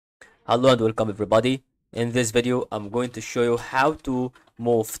Hello and welcome everybody. In this video, I'm going to show you how to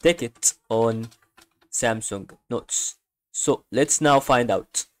move tickets on Samsung Notes. So let's now find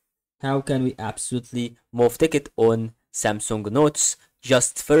out how can we absolutely move ticket on Samsung Notes.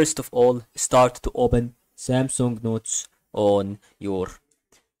 Just first of all, start to open Samsung Notes on your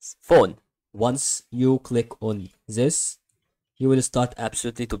phone. Once you click on this, you will start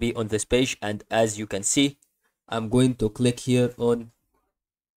absolutely to be on this page, and as you can see, I'm going to click here on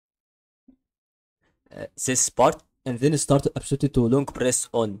this part and then start absolutely to long press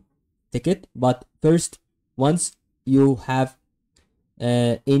on ticket. But first, once you have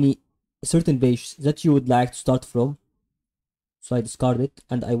any certain page that you would like to start from, so I discard it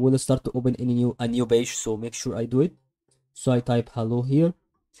and I will start to open a new page, so make sure I do it. So I type hello here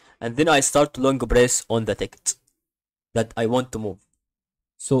and then I start to long press on the ticket that I want to move.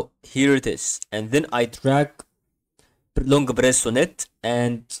 So here it is, and then I drag long press on it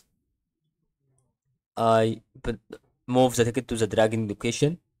and I move the ticket to the dragging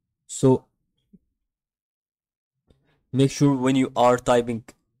location. So make sure when you are typing.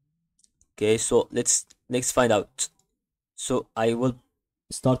 Okay, so let's find out. So I will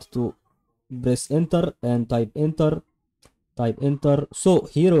start to press enter and type enter. So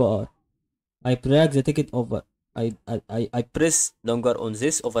here we are. I drag the ticket over. I press longer on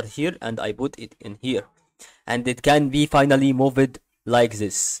this over here and I put it in here, and it can be finally moved like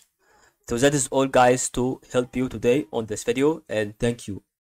this. So that is all guys to help you today on this video, and thank you.